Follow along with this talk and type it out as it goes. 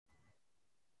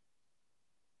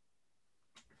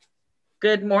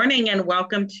Good morning and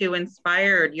welcome to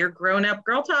Inspired, your grown-up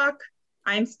girl talk.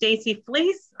 I'm Stacy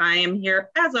Fleece. I am here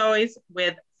as always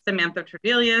with Samantha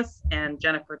Trevilius and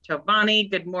Jennifer Tovani.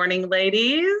 Good morning,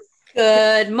 ladies.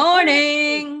 Good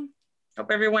morning. Hope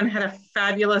everyone had a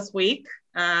fabulous week.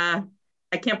 I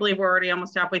can't believe we're already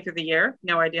almost halfway through the year.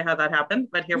 No idea how that happened,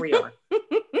 but here we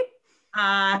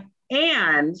are.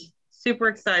 And super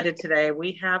excited today.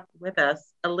 We have with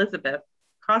us Elizabeth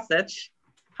Kosich.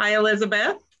 Hi,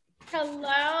 Elizabeth.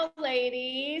 Hello,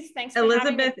 ladies. Thanks for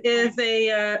Elizabeth having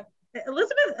me.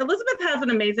 Elizabeth has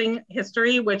an amazing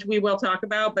history, which we will talk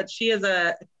about, but she is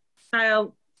a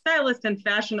stylist and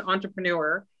fashion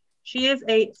entrepreneur. She is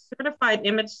a certified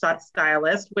image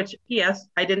stylist, which, P.S.,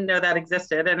 I didn't know that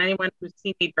existed. And anyone who's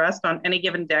seen me dressed on any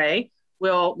given day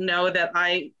will know that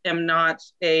I am not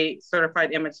a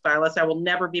certified image stylist. I will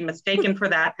never be mistaken for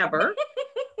that ever.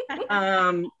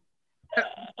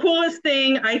 Coolest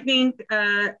thing, I think,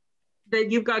 that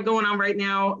you've got going on right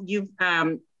now, you've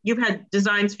had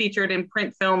designs featured in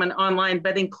print, film, and online,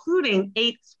 but including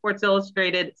 8 Sports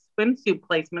Illustrated swimsuit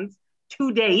placements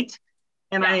to date,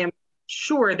 and I am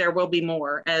sure there will be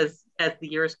more as the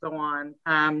years go on.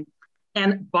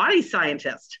 And body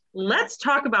scientist. Let's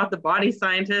talk about the body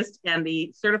scientist and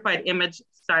the certified image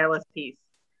stylist piece.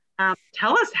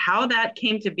 Tell us how that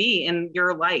came to be in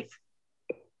your life.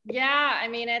 Yeah, I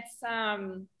mean, it's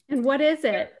and what is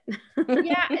it?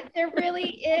 yeah, there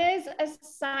really is a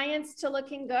science to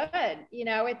looking good. You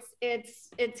know,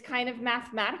 it's kind of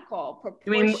mathematical.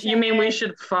 You mean we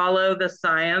should follow the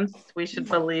science? We should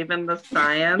believe in the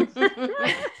science.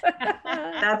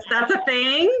 That's a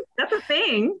thing. That's a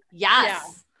thing.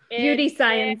 Yes. Yeah, beauty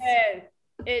science.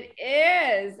 It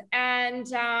is. And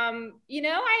you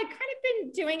know, I kind of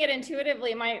been doing it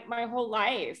intuitively my whole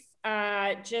life.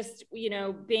 Just, you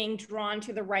know, being drawn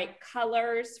to the right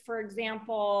colors, for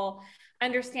example,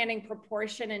 understanding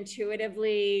proportion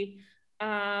intuitively.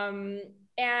 And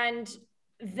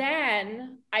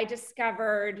then I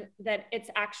discovered that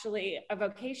it's actually a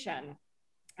vocation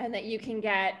and that you can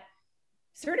get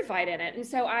certified in it. And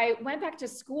so I went back to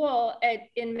school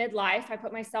in midlife. I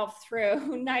put myself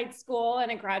through night school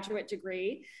and a graduate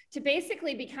degree to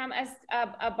basically become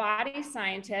a body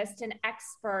scientist, an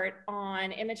expert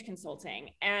on image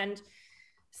consulting. And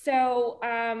so,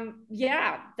 I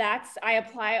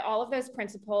apply all of those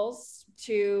principles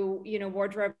to, you know,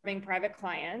 wardrobing private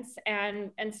clients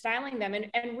and styling them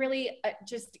and really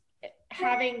just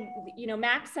having, you know,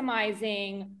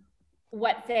 maximizing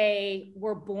what they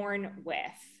were born with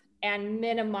and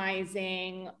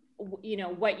minimizing, you know,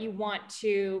 what you want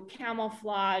to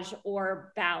camouflage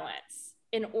or balance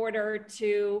in order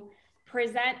to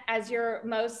present as your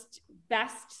most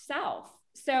best self.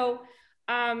 So,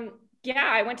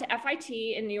 I went to FIT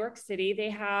in New York City.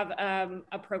 They have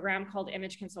a program called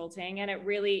Image Consulting, and it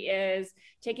really is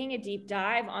taking a deep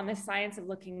dive on the science of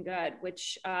looking good,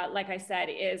 which, like I said,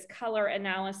 is color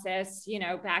analysis. You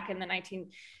know, back in the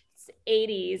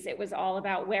 1980s, it was all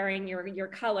about wearing your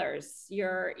colors.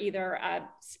 You're either a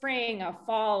spring, a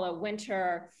fall, a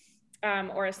winter,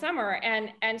 or a summer.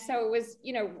 And so it was,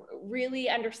 you know, really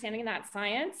understanding that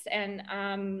science and,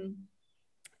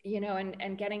 you know,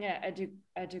 and getting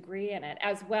a degree in it,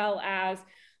 as well as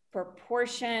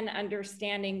proportion,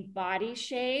 understanding body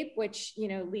shape, which, you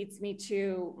know, leads me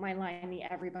to my line, the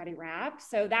Everybody Wrap.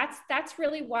 So that's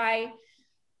really why,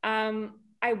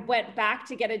 I went back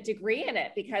to get a degree in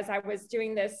it, because I was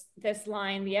doing this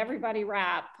line, the Everybody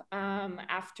Wrap,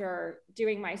 after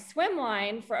doing my swim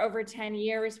line for over 10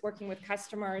 years, working with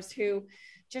customers who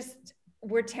just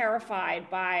were terrified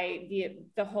by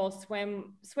the whole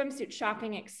swimsuit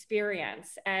shopping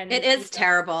experience. And it is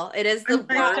terrible. It is the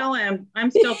I still am. I'm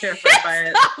still terrified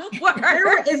by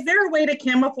it. Is there a way to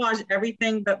camouflage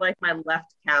everything but like my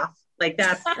left calf? Like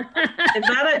is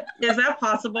that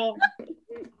possible?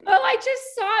 Well, I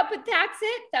just saw it, but that's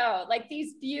it though. Like,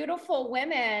 these beautiful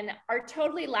women are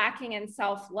totally lacking in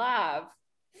self-love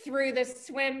through the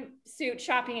swimsuit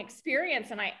shopping experience.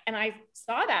 And I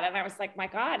saw that and I was like, my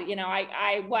God, you know,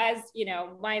 I was, you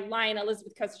know, my line,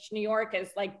 Elizabeth Kosich, New York, is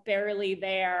like barely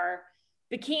there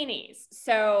bikinis.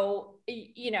 So,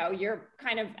 you know, you're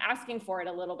kind of asking for it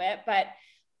a little bit, but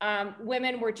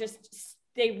women were just,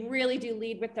 they really do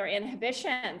lead with their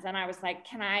inhibitions. And I was like,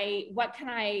 what can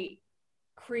I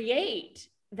create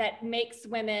that makes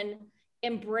women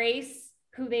embrace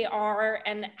who they are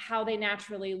and how they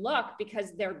naturally look,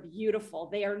 because they're beautiful.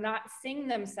 They are not seeing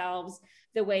themselves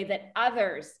the way that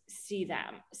others see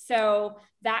them. So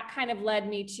that kind of led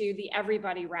me to the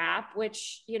Everybody Wrap,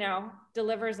 which, you know,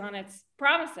 delivers on its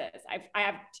promises. I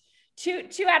have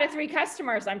two out of 3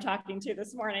 customers I'm talking to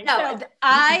this morning. No, So.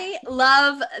 I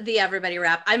love the Everybody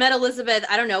Wrap. I met Elizabeth,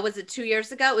 I don't know, was it 2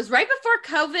 years ago? It was right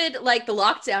before COVID, like the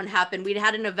lockdown happened. We'd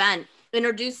had an event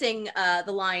introducing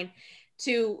the line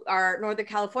to our Northern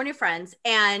California friends.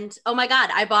 And oh my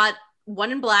God, I bought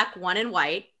one in black, one in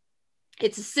white.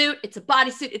 It's a suit, it's a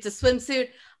bodysuit, it's a swimsuit.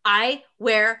 I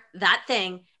wear that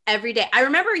thing every day. I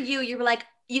remember you were like,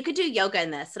 you could do yoga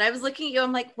in this. And I was looking at you,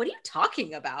 I'm like, what are you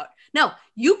talking about? No,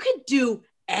 you could do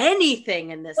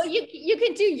anything in this. Well, you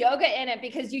could do yoga in it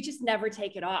because you just never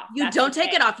take it off. You don't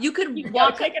take it off. You could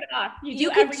take it off. You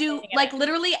could do like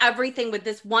literally everything with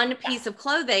this one piece of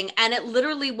clothing, and it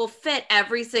literally will fit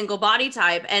every single body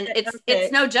type. And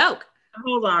it's no joke.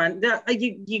 Hold on.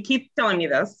 You keep telling me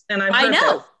this, and I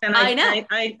know. This, and I know.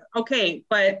 Okay,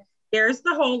 but there's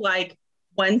the whole like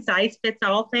one size fits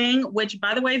all thing, which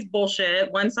by the way is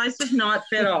bullshit. One size does not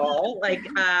fit all. Like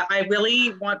I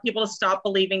really want people to stop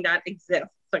believing that exists.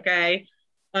 Okay.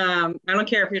 I don't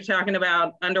care if you're talking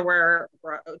about underwear,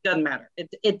 it doesn't matter.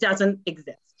 It doesn't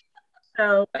exist.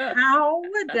 So how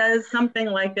does something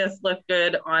like this look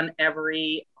good on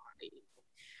every body?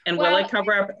 And will it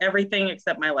cover up everything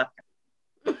except my left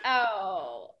hand?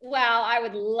 Oh, well, I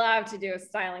would love to do a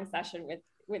styling session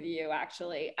with you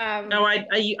actually. No,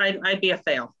 I'd be a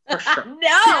fail for sure. No,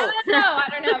 I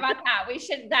don't know about that.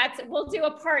 We'll do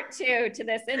a part 2 to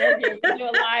this interview. We'll do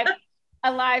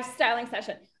a live styling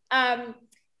session.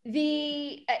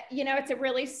 It's a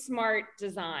really smart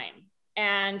design.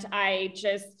 And it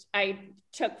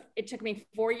took me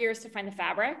 4 years to find the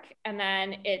fabric. And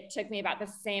then it took me about the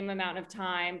same amount of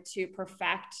time to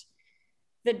perfect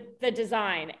the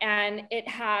design. And it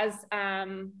has,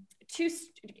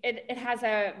 it has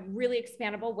a really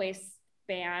expandable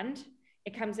waistband.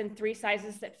 It comes in 3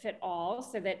 sizes that fit all,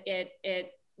 so that the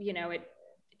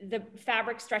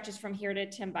fabric stretches from here to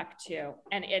Timbuktu,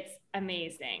 and it's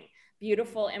amazing.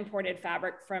 Beautiful imported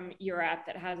fabric from Europe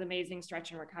that has amazing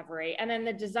stretch and recovery. And then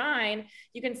the design,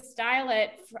 you can style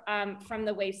it from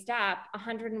the waist up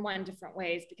 101 different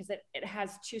ways, because it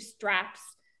has 2 straps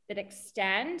that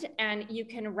extend, and you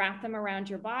can wrap them around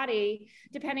your body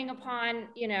depending upon,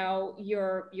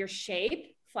 your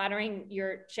shape, flattering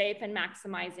your shape and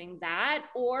maximizing that,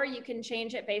 or you can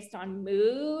change it based on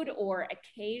mood or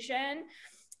occasion.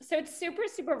 So it's super,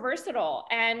 super versatile.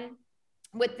 And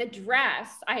with the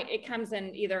dress, it comes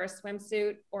in either a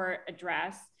swimsuit or a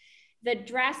dress. The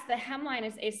hemline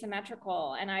is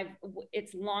asymmetrical, and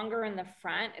it's longer in the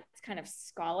front. It's kind of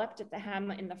scalloped at the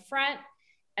hem in the front,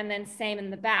 and then same in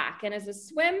the back. And as a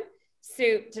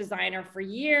swimsuit designer for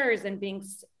years and being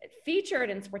featured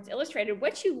in Sports Illustrated,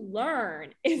 what you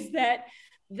learn is that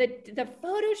the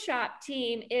Photoshop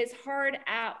team is hard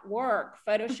at work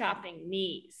photoshopping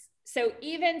knees. So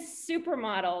even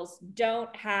supermodels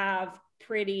don't have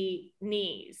pretty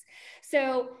knees.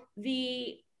 So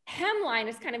the hemline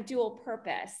is kind of dual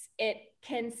purpose. It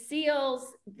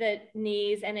conceals the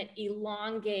knees and it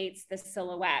elongates the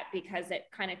silhouette, because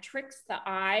it kind of tricks the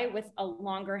eye with a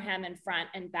longer hem in front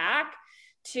and back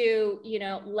to,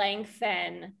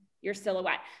 lengthen your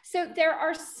silhouette. So there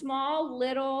are small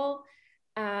little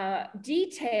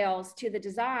details to the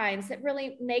designs that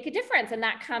really make a difference. And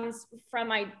that comes from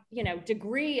my,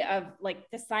 degree of like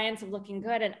the science of looking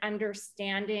good and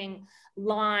understanding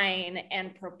line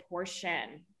and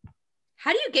proportion.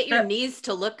 How do you get your knees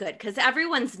to look good? Because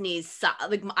everyone's knees suck.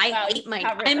 Like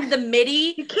I'm the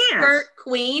midi skirt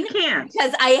queen. You can't.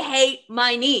 Because I hate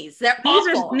my knees.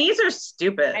 Knees are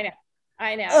stupid.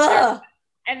 I know.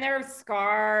 And they're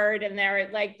scarred, and they're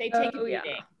like, they take a beating.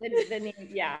 The knee,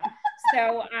 yeah.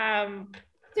 So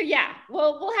yeah,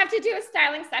 we'll have to do a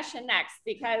styling session next,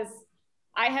 because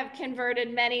I have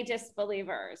converted many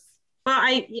disbelievers. Well,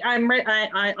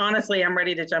 I honestly, I'm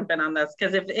ready to jump in on this,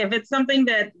 because if it's something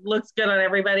that looks good on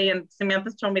everybody, and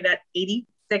Samantha's told me that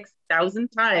 86,000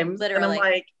 times, literally. And I'm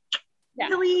like,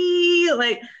 really?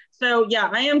 Like, so yeah,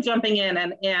 I am jumping in,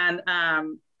 and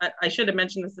I should have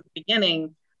mentioned this at the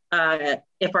beginning.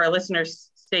 If our listeners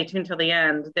stay tuned till the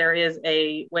end, there is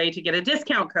a way to get a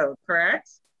discount code, correct?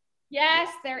 Yes,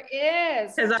 there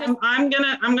is. Because I'm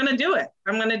gonna do it.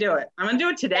 I'm gonna do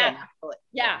it today.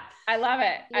 Yeah, I love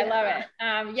it. I love it.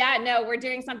 We're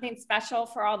doing something special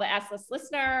for all the S-list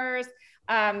listeners,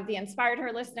 the Inspired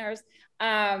Her listeners.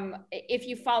 If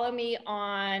you follow me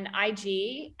on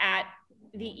IG at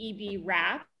the EB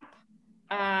Wrap,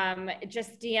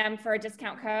 just DM for a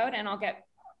discount code, and I'll get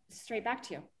straight back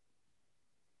to you.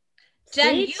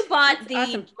 Jen, you bought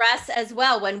the dress as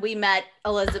well when we met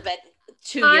Elizabeth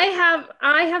 2 years ago.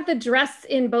 I have the dress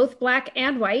in both black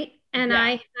and white, and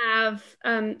I have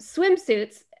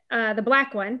swimsuits the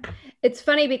black one. It's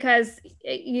funny because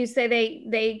you say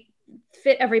they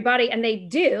fit everybody, and they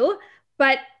do.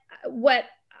 But what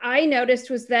I noticed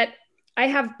was that I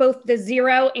have both the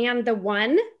 0 and the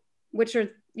 1, which are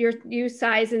you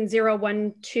size in 0,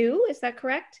 1, 2. Is that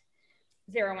correct?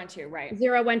 0, 1, 2, right.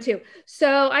 0, 1, 2.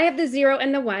 So I have the 0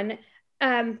 and the 1.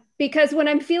 Because when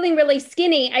I'm feeling really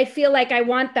skinny, I feel like I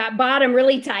want that bottom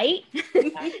really tight.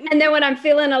 And then when I'm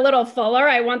feeling a little fuller,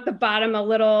 I want the bottom a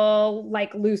little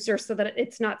like looser so that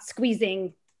it's not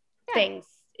squeezing things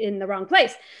in the wrong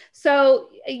place. So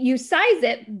you size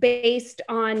it based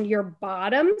on your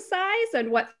bottom size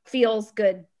and what feels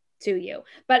good to you.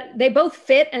 But they both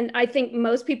fit. And I think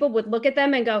most people would look at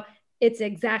them and go, it's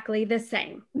exactly the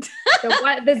same.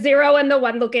 The 0 and the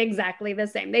 1 look exactly the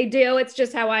same. They do. It's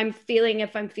just how I'm feeling,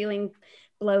 if I'm feeling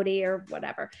bloaty or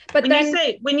whatever. But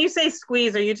when you say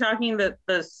squeeze, are you talking the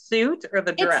suit or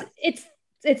the dress?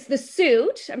 It's the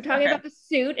suit. I'm talking about the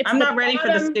suit. I'm not ready for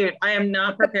the suit. I am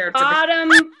not prepared for the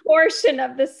bottom portion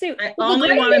of the suit. I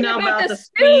only want to know about the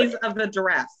squeeze of the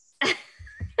dress.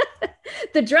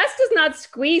 The dress does not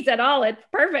squeeze at all. It's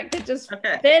perfect. It just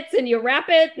fits, and you wrap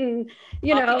it, and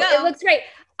it looks great.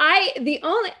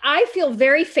 I feel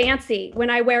very fancy when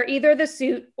I wear either the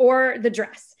suit or the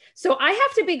dress. So I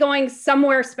have to be going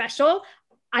somewhere special.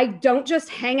 I don't just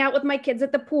hang out with my kids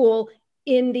at the pool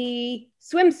in the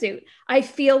swimsuit. I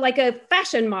feel like a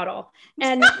fashion model,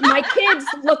 and my kids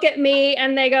look at me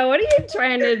and they go, "What are you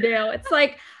trying to do?" It's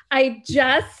like, I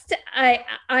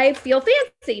feel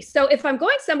fancy. So if I'm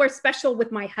going somewhere special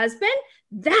with my husband,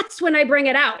 that's when I bring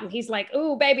it out. And he's like,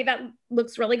 "Oh, baby, that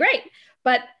looks really great."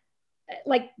 But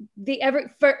like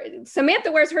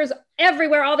Samantha wears hers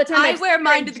everywhere all the time. I wear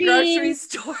mine to the grocery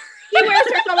store. She wears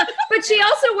hers, but she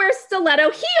also wears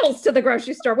stiletto heels to the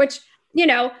grocery store, which,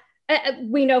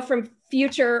 we know from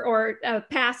future or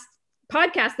past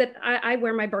podcast that I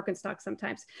wear my Birkenstocks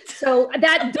sometimes. So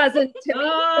that doesn't to me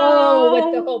go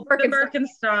with the whole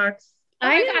Birkenstocks.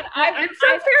 I'm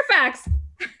from Fairfax.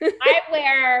 I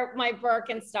wear my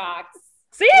Birkenstocks.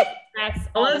 See? That's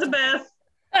Elizabeth.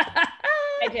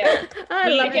 I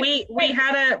do.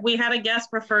 We had a guest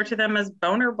refer to them as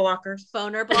boner blockers.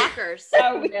 Boner blockers.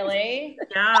 Oh, really?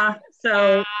 Yeah.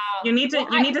 So you need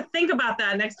to think about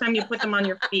that next time you put them on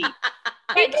your feet.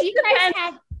 But do you guys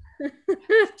have?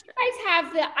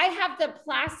 I have the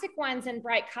plastic ones in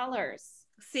bright colors.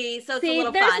 See, so it's a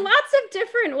little there's fun. Lots of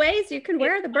different ways you can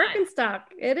wear the Birkenstock.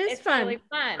 It's fun. Really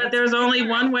fun. But there's only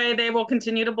one way they will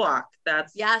continue to block.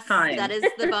 That's time. That is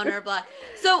the boner block.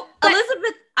 So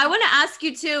Elizabeth, I want to ask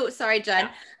you too. Sorry, Jen.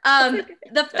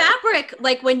 The fabric,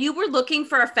 like when you were looking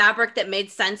for a fabric that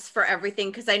made sense for everything,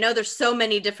 because I know there's so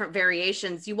many different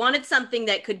variations. You wanted something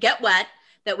that could get wet,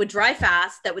 that would dry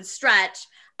fast, that would stretch.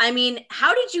 I mean,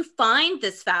 how did you find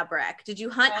this fabric? Did you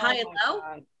hunt high and low?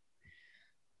 God.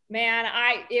 Man,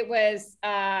 it was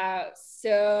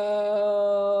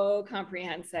so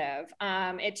comprehensive.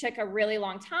 It took a really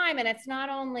long time, and it's not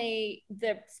only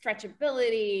the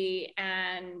stretchability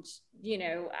and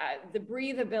the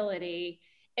breathability.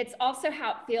 It's also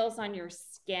how it feels on your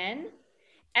skin.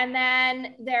 And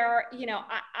then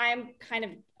I'm kind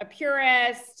of a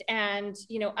purist and,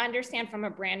 understand from a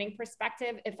branding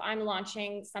perspective, if I'm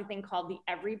launching something called the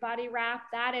Everybody Wrap,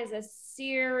 that is a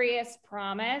serious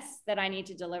promise that I need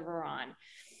to deliver on.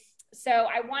 So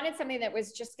I wanted something that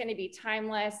was just going to be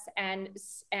timeless and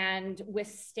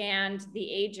withstand the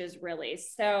ages, really.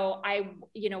 So I,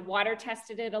 water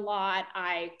tested it a lot.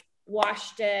 I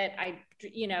washed it. I,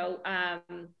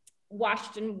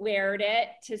 washed and weared it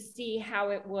to see how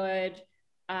it would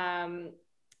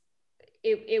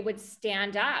it would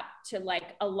stand up to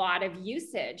like a lot of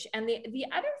usage. And the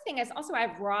other thing is also I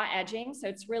have raw edging, so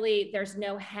it's really, there's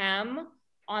no hem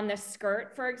on the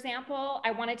skirt, for example.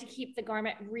 I wanted to keep the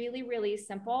garment really, really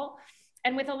simple.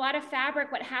 And with a lot of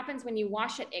fabric, what happens when you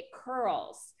wash it, it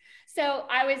curls. So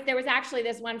there was actually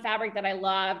this one fabric that I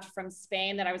loved from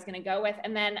Spain that I was going to go with,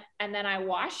 and then I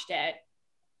washed it,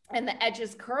 and the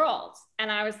edges curled.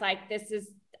 And I was like,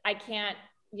 I can't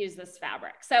use this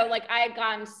fabric. So like I had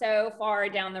gone so far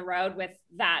down the road with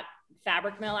that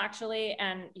fabric mill actually,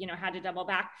 and, had to double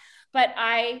back, but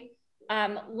I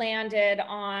landed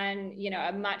on,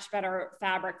 a much better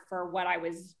fabric for what I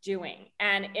was doing.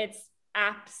 And it's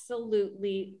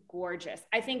absolutely gorgeous.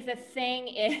 I think the thing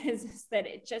is that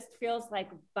it just feels like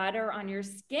butter on your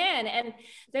skin, and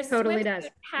this totally does.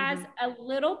 Has a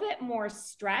little bit more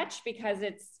stretch because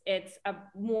it's a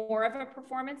more of a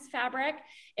performance fabric.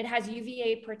 It has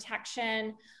UVA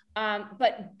protection,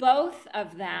 but both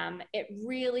of them, it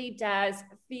really does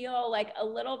feel like a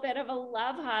little bit of a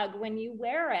love hug when you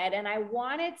wear it. And I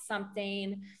wanted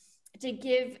something to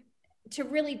give to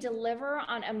really deliver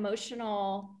on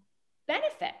emotional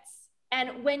benefits.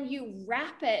 And when you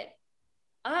wrap it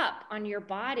up on your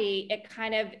body, it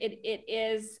kind of,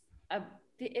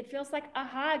 it feels like a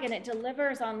hug, and it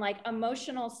delivers on like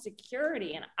emotional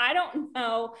security. And I don't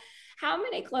know how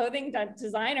many clothing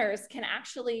designers can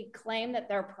actually claim that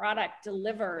their product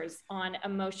delivers on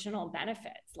emotional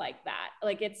benefits like that.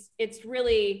 Like it's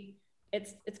really,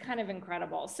 it's kind of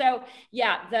incredible. So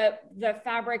yeah, the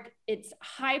fabric, it's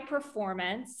high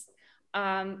performance,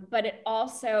 but it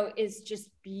also is just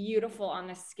beautiful on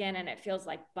the skin, and it feels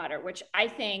like butter, which I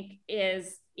think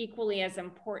is equally as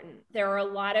important. There are a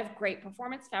lot of great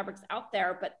performance fabrics out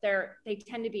there, but they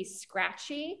tend to be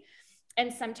scratchy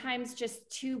and sometimes just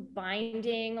too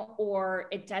binding, or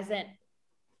it doesn't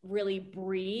really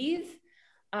breathe.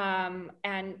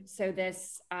 And so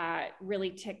this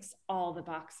really ticks all the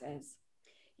boxes.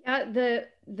 Yeah,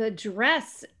 the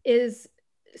dress is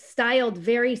styled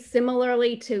very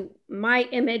similarly to my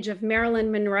image of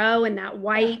Marilyn Monroe and that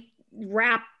white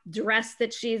wrap dress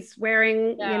that she's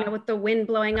wearing, you know, with the wind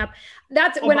blowing up.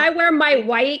 That's when I wear my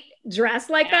white dress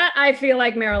like that, I feel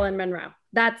like Marilyn Monroe.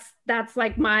 That's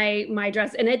like my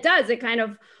dress. And it kind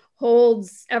of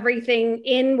holds everything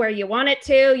in where you want it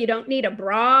to. You don't need a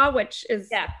bra, which is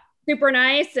super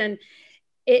nice. And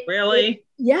it really, really.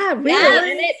 Yes. And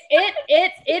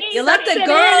it you let the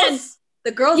girls.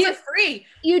 The girls are free.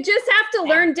 You just have to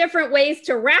learn different ways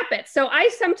to wrap it. So I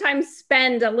sometimes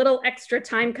spend a little extra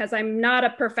time because I'm not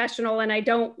a professional and I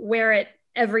don't wear it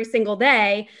every single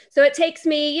day. So it takes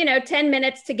me, 10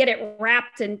 minutes to get it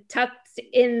wrapped and tucked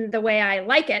in the way I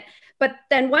like it. But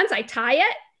then once I tie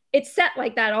it, it's set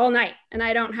like that all night and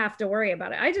I don't have to worry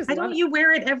about it. Why don't you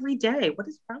wear it every day? What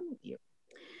is wrong with you?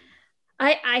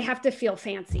 I have to feel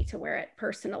fancy to wear it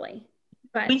personally.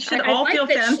 But we should all feel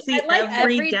fancy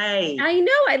every day. I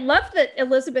know. I love that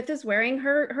Elizabeth is wearing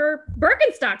her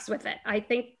Birkenstocks with it. I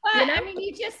think. Well, I mean,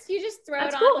 you just throw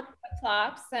it on flip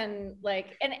flops and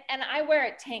like, and I wear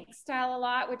it tank style a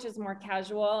lot, which is more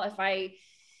casual. If I,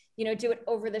 do it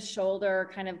over the shoulder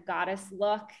kind of goddess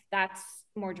look, that's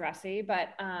more dressy. But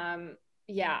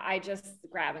I just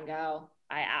grab and go.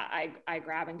 I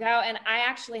grab and go, and I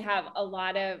actually have a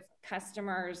lot of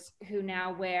customers who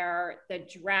now wear the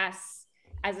dress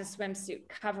as a swimsuit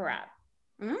cover up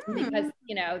because,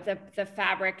 the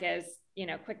fabric is,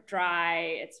 quick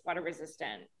dry, it's water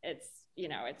resistant. It's,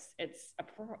 it's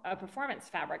a performance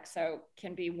fabric. So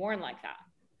can be worn like that.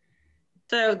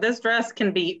 So this dress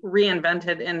can be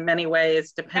reinvented in many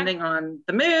ways, depending on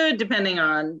the mood, depending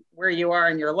on where you are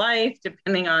in your life,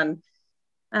 depending on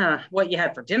what you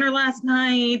had for dinner last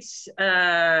night,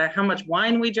 how much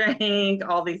wine we drank,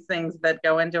 all these things that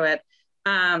go into it.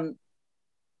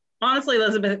 Honestly,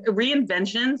 Elizabeth,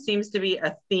 reinvention seems to be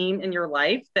a theme in your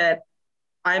life that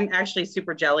I'm actually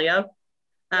super jelly of.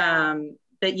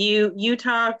 That you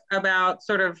talk about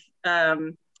sort of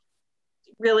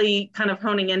really kind of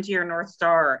honing into your North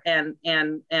Star and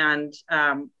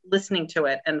listening to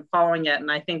it and following it.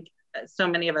 And I think so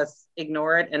many of us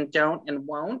ignore it and don't and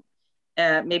won't,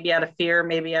 maybe out of fear,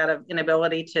 maybe out of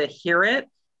inability to hear it.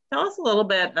 Tell us a little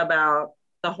bit about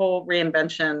the whole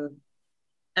reinvention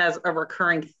as a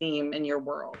recurring theme in your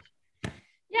world.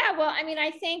 Yeah, well, I mean,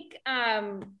 I think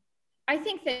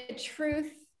the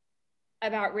truth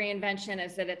about reinvention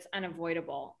is that it's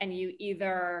unavoidable, and you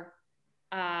either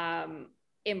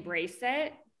embrace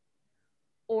it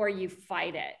or you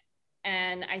fight it.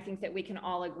 And I think that we can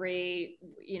all agree,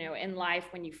 in life,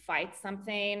 when you fight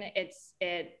something,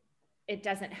 it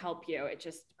doesn't help you. It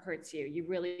just hurts you. You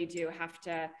really do have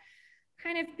to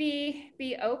kind of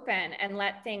be open and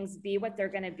let things be what they're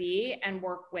going to be and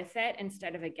work with it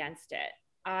instead of against it.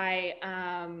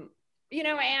 Anne,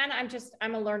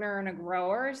 I'm a learner and a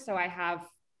grower. So I have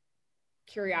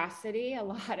curiosity, a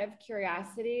lot of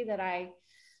curiosity that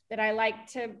I like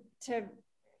to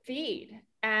feed.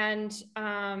 And,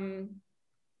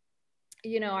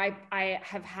 I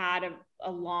have had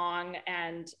a long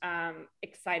and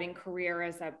exciting career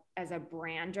as a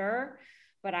brander,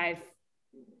 but I've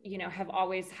have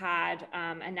always had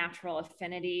a natural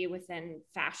affinity within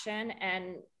fashion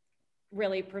and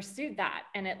really pursued that.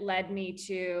 And it led me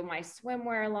to my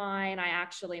swimwear line.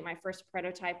 My first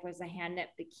prototype was a hand knit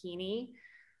bikini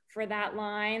for that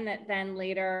line that then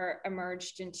later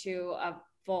emerged into a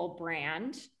full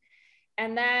brand.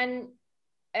 And then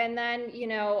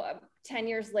 10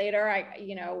 years later,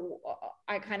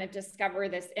 I kind of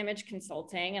discovered this image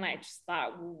consulting, and I just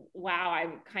thought,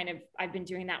 wow, I've been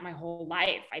doing that my whole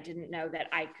life. I didn't know that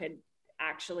I could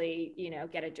actually,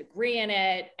 get a degree in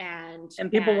it. And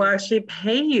people will actually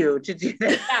pay you to do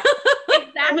that.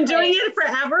 Yeah, I've been doing it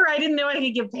forever. I didn't know I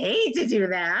could get paid to do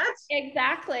that.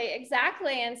 Exactly.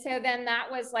 And so then that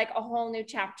was like a whole new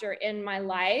chapter in my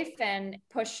life and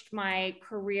pushed my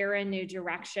career in new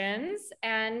directions.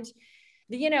 And,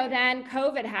 then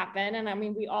COVID happened. And I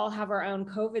mean, we all have our own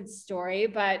COVID story,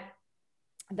 but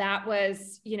that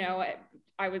was,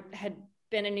 had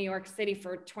been in New York City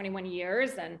for 21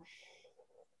 years.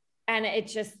 And it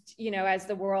just, as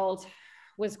the world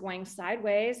was going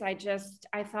sideways, I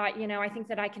thought, I think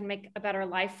that I can make a better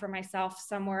life for myself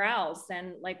somewhere else.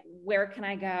 And like, where can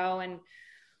I go? And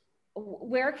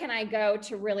where can I go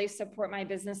to really support my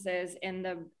businesses in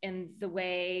the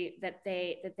way that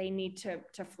they need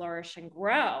to flourish and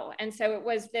grow? And so it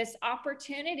was this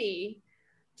opportunity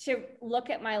to look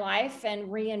at my life and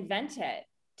reinvent it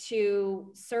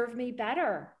to serve me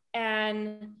better.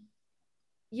 And,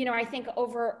 I think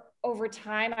over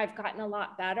time, I've gotten a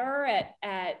lot better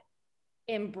at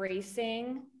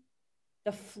embracing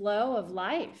the flow of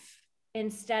life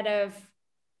instead of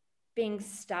being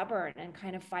stubborn and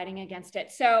kind of fighting against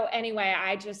it. So anyway,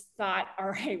 I just thought, all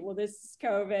right, well, this is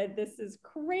COVID. This is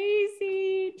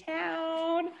crazy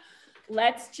town.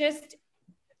 Let's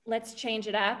change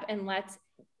it up and let's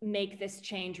make this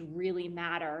change really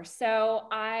matter. So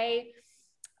I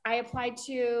applied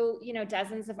to,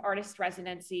 dozens of artist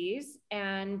residencies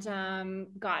and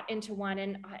got into one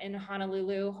in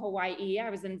Honolulu, Hawaii. I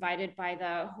was invited by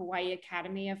the Hawaii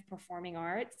Academy of Performing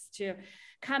Arts to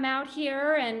come out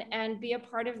here and be a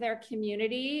part of their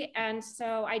community. And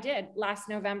so I did. Last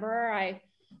November, I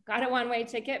got a one-way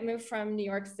ticket, moved from New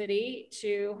York City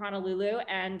to Honolulu,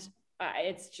 and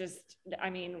it's just, I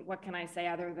mean, what can I say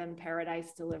other than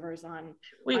paradise delivers on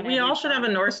we all should have a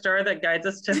North Star that guides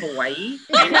us to Hawaii.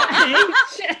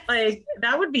 Like,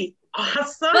 that would be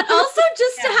awesome. But also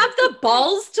just to have the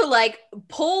balls to like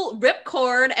pull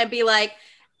ripcord and be like,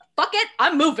 fuck it,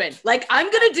 I'm moving. Like,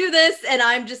 I'm going to do this and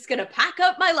I'm just going to pack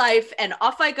up my life and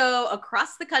off I go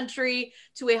across the country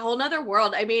to a whole nother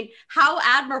world. I mean, how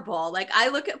admirable. Like, I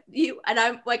look at you and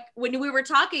I'm like, when we were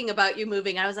talking about you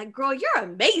moving, I was like, girl, you're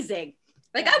amazing.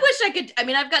 Like, I wish I could, I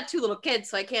mean, I've got 2 little kids,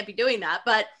 so I can't be doing that.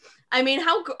 But I mean,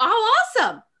 how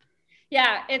awesome.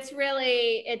 Yeah, it's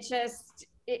really,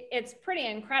 it's pretty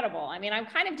incredible. I mean, I'm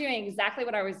kind of doing exactly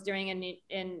what I was doing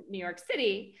in New York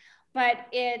City, but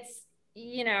it's,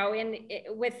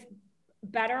 with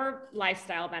better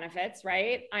lifestyle benefits,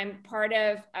 right? I'm part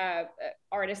of a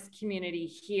artist community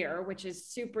here, which is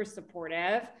super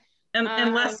supportive.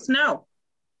 And less snow.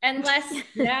 And less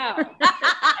snow.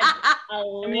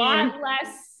 Lot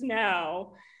less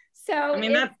snow. So I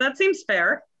mean, that seems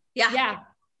fair. Yeah.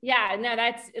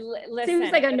 No, listen.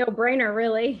 Seems like a no-brainer,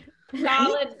 really.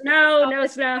 Solid snow.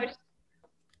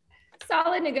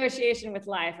 Solid negotiation with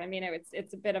life. I mean,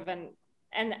 it's a bit of an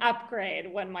upgrade,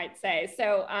 one might say.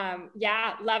 So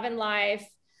loving life,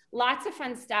 lots of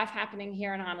fun stuff happening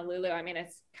here in Honolulu. I mean,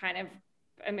 it's kind of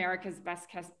America's best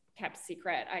kept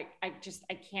secret. I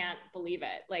can't believe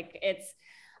it. Like, it's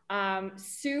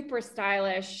super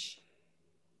stylish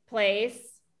place.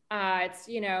 It's,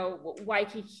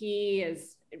 Waikiki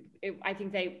is, I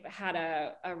think they had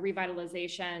a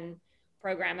revitalization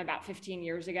program about 15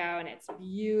 years ago, and it's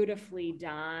beautifully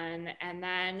done. And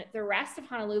then the rest of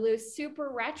Honolulu is super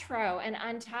retro and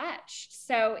untouched.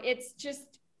 So it's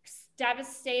just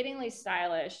devastatingly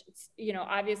stylish. It's,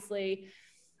 obviously,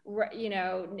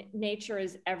 nature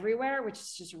is everywhere, which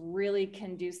is just really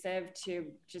conducive to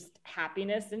just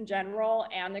happiness in general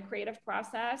and the creative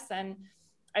process. And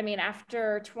I mean,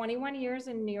 after 21 years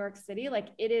in New York City, like,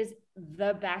 it is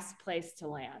the best place to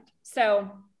land. So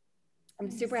I'm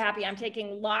super happy. I'm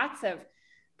taking lots of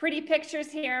pretty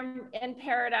pictures here in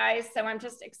paradise. So I'm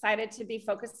just excited to be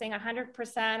focusing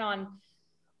 100%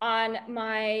 on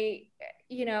my,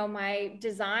 my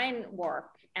design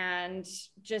work and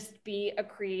just be a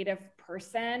creative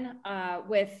person.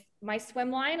 With my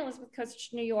swim line, Elizabeth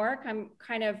Kosich New York, I'm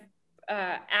kind of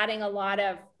adding a lot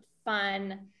of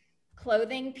fun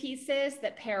clothing pieces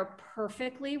that pair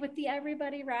perfectly with the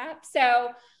Everybody wrap.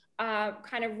 So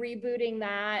kind of rebooting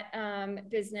that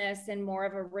business in more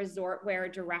of a resort wear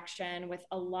direction with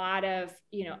a lot of,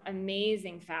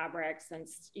 amazing fabrics and,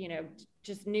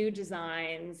 just new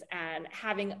designs, and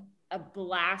having a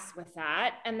blast with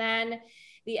that. And then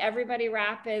the Everybody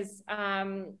wrap is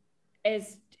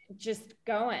just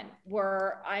going,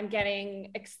 where I'm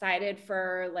getting excited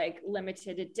for like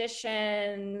limited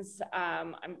editions.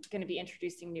 I'm going to be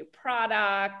introducing new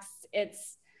products.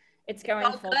 It's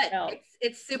going full tilt.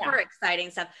 It's super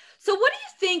exciting stuff. So what do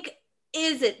you think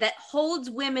is it that holds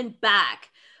women back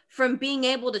from being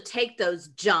able to take those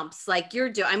jumps like you're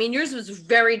doing. I mean, yours was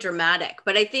very dramatic,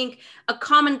 but I think a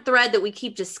common thread that we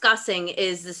keep discussing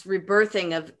is this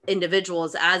rebirthing of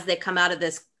individuals as they come out of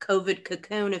this COVID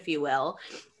cocoon, if you will.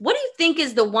 What do you think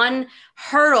is the one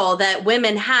hurdle that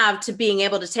women have to being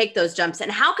able to take those jumps,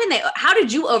 and how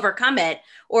did you overcome it?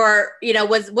 Or, you know,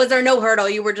 was there no hurdle?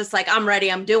 You were just like, I'm ready,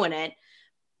 I'm doing it.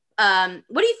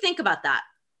 What do you think about that?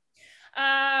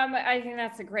 I think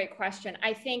that's a great question.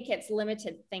 I think it's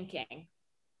limited thinking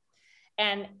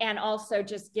and also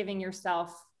just giving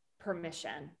yourself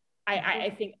permission.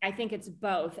 I think it's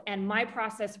both. And my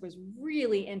process was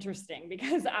really interesting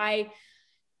because I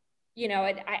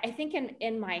think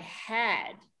in my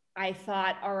head, I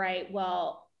thought, all right,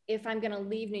 well, if I'm going to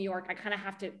leave New York, I kind of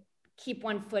have to keep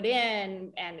one foot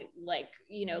in and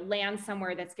land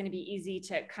somewhere that's going to be easy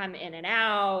to come in and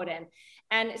out.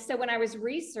 And so when I was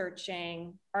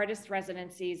researching artist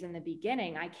residencies in the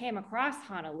beginning, I came across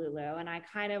Honolulu, and I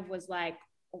kind of was like,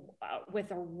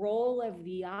 with a roll of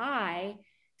the eye,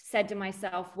 said to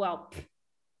myself, well,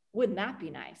 wouldn't that be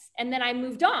nice? And then I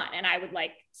moved on, and I would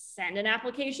like send an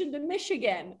application to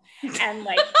Michigan and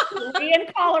like be in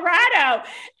Colorado.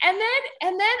 And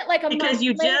then like because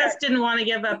you later, just didn't want to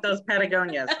give up those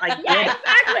Patagonias.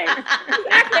 Exactly.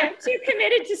 I'm too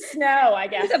committed to snow, I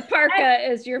guess. The parka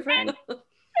is your friend.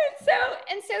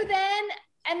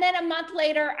 And then a month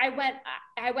later, I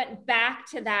went back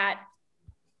to that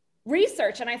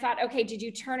research, and I thought, okay, did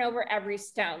you turn over every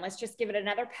stone? Let's just give it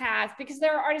another pass, because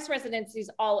there are artist residencies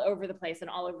all over the place and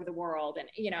all over the world. And,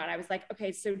 and I was like,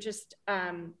 okay, so just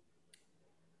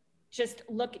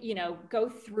look, go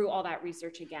through all that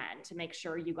research again to make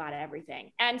sure you got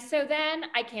everything. And so then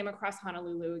I came across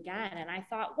Honolulu again, and I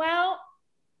thought, well,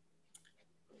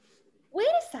 wait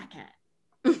a second.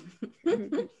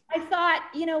 I thought,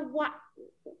 what,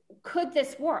 could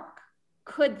this work?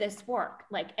 Could this work?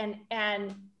 Like,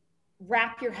 and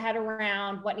wrap your head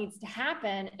around what needs to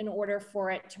happen in order for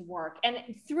it to work. And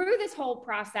through this whole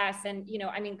process, and,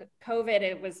 COVID,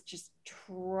 it was just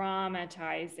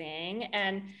traumatizing.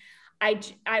 And I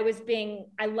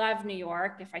love New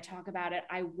York. If I talk about it,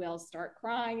 I will start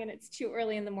crying, and it's too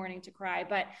early in the morning to cry,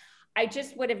 but I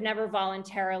just would have never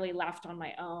voluntarily left on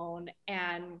my own.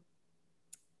 And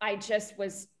I just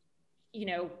was,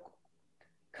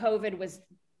 COVID was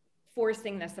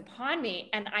forcing this upon me,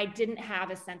 and I didn't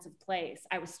have a sense of place.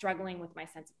 I was struggling with my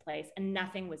sense of place, and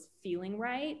nothing was feeling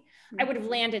right. Mm-hmm. I would have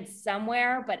landed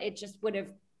somewhere, but it just would have,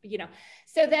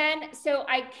 So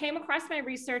I came across my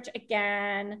research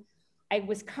again. I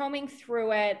was combing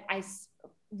through it. I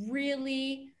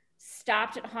really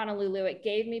stopped at Honolulu. It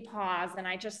gave me pause, and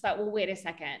I just thought, well, wait a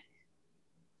second.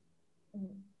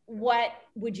 What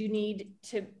would you need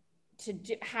to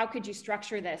do? How could you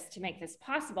structure this to make this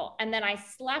possible? And then I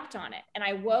slept on it, and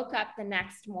I woke up the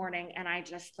next morning, and I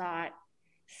just thought,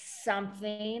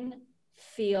 something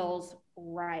feels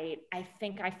right. I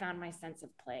think I found my sense of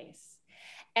place.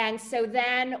 And so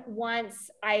then once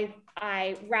I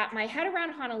wrapped my head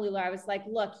around Honolulu, I was like,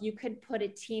 look, you could put a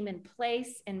team in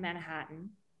place in Manhattan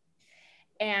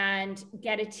and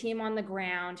get a team on the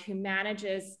ground who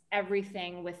manages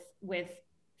everything with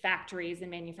factories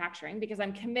and manufacturing, because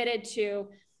I'm committed to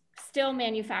still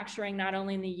manufacturing not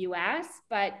only in the US,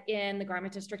 but in the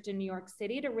garment district in New York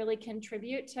City to really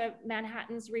contribute to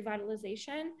Manhattan's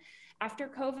revitalization after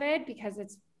COVID, because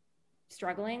it's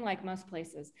struggling like most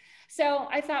places. So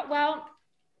I thought, well,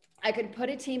 I could put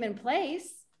a team in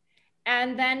place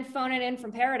and then phone it in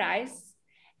from Paradise,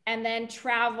 and then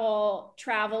travel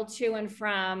to and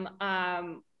from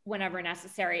whenever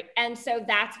necessary. And so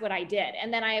that's what I did.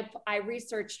 And then I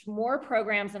researched more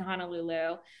programs in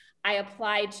Honolulu. I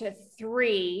applied to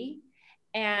 3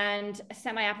 and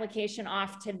sent my application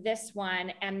off to this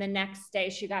one. And the next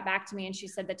day she got back to me and she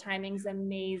said, the timing's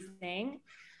amazing.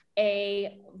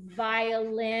 A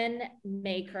violin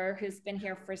maker who's been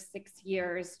here for 6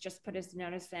 years just put his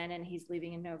notice in, and he's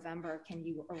leaving in November. Can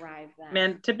you arrive then?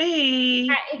 Meant to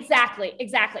be. Exactly.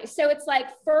 So it's like,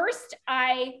 first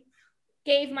I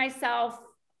gave myself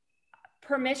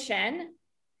permission,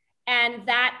 and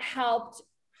that helped,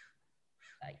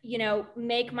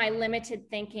 make my limited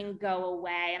thinking go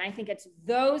away. And I think it's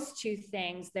those 2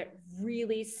 things that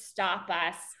really stop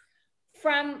us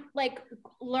from like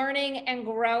learning and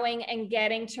growing and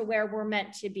getting to where we're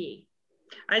meant to be.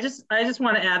 I just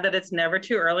want to add that it's never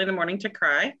too early in the morning to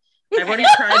cry. I've already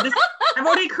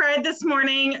cried this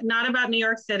morning, not about New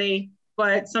York City,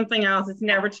 but something else. It's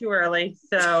never too early.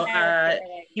 So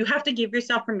you have to give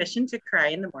yourself permission to cry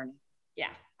in the morning.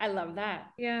 Yeah, I love that.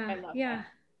 Yeah, I love that.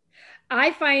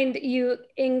 I find you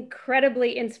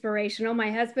incredibly inspirational.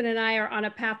 My husband and I are on a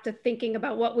path to thinking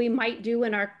about what we might do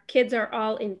when our kids are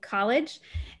all in college.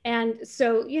 And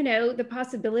so, the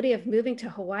possibility of moving to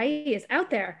Hawaii is out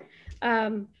there.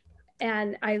 And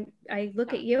I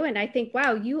look at you and I think,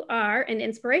 wow, you are an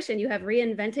inspiration. You have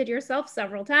reinvented yourself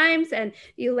several times and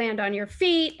you land on your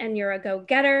feet and you're a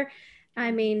go-getter. I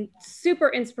mean, super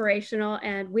inspirational.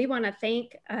 And we want to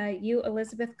thank you,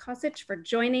 Elizabeth Kosich, for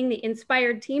joining the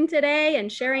Inspired team today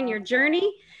and sharing your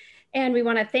journey. And we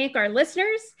want to thank our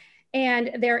listeners.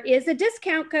 And there is a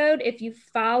discount code if you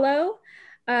follow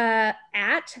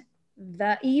at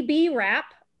the EB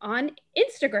Wrap on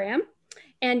Instagram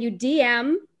and you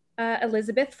DM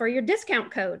Elizabeth for your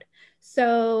discount code.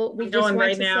 So we just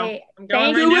want to say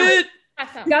thank you.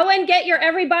 Go and get your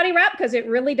Everybody Wrap because it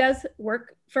really does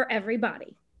work for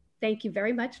everybody. Thank you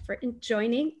very much for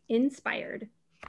joining Inspired.